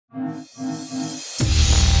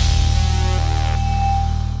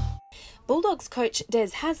Bulldogs coach Des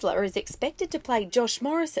Hasler is expected to play Josh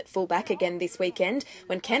Morris at fullback again this weekend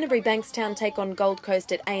when Canterbury-Bankstown take on Gold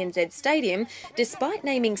Coast at ANZ Stadium, despite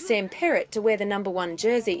naming Sam Perrett to wear the number 1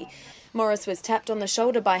 jersey. Morris was tapped on the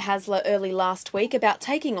shoulder by Hasler early last week about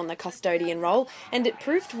taking on the custodian role, and it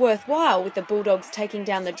proved worthwhile with the Bulldogs taking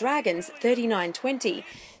down the Dragons 39-20.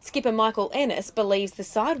 Skipper Michael Ennis believes the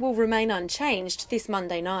side will remain unchanged this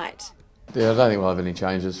Monday night. Yeah, I don't think we'll have any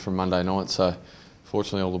changes from Monday night, so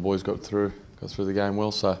fortunately all the boys got through the game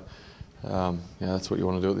well, so that's what you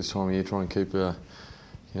want to do at this time of year, try and keep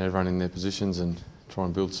everyone in their positions and try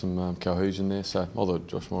and build some cohesion there. So I thought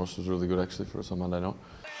Josh Morris was really good actually for us on Monday night.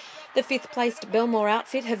 The 5th placed Belmore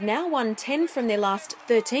outfit have now won 10 from their last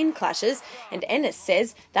 13 clashes, and Ennis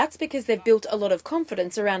says that's because they've built a lot of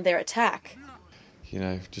confidence around their attack.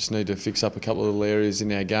 Just need to fix up a couple of little areas in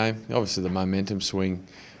our game. Obviously the momentum swing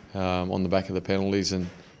on the back of the penalties and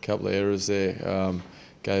a couple of errors there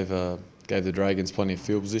gave the Dragons plenty of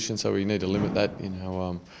field position, so we need to limit that.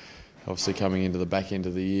 Obviously coming into the back end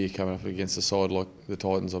of the year, coming up against a side like the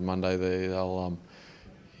Titans on Monday, they'll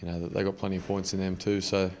they got plenty of points in them too,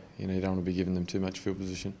 so you don't want to be giving them too much field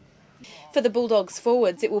position. For the Bulldogs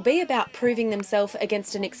forwards, it will be about proving themselves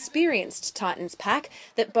against an experienced Titans pack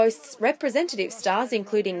that boasts representative stars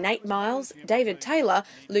including Nate Miles, David Taylor,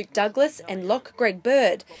 Luke Douglas and lock Greg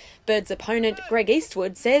Bird. Bird's opponent Greg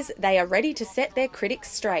Eastwood says they are ready to set their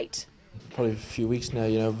critics straight. Probably a few weeks now,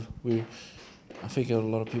 I think a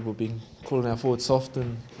lot of people have been calling our forwards soft,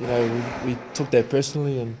 and we took that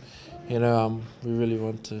personally, and we really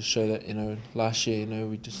want to show that last year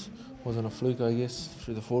we just wasn't a fluke, I guess,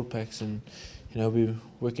 through the forward packs, and we were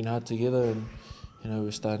working hard together, and we're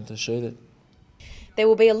starting to show that. There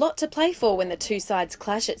will be a lot to play for when the two sides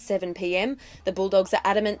clash at 7 p.m. The Bulldogs are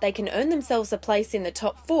adamant they can earn themselves a place in the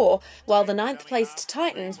top 4, while the 9th placed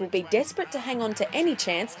Titans will be desperate to hang on to any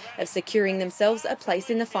chance of securing themselves a place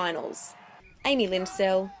in the finals. Amy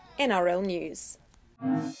Lindsell, NRL News.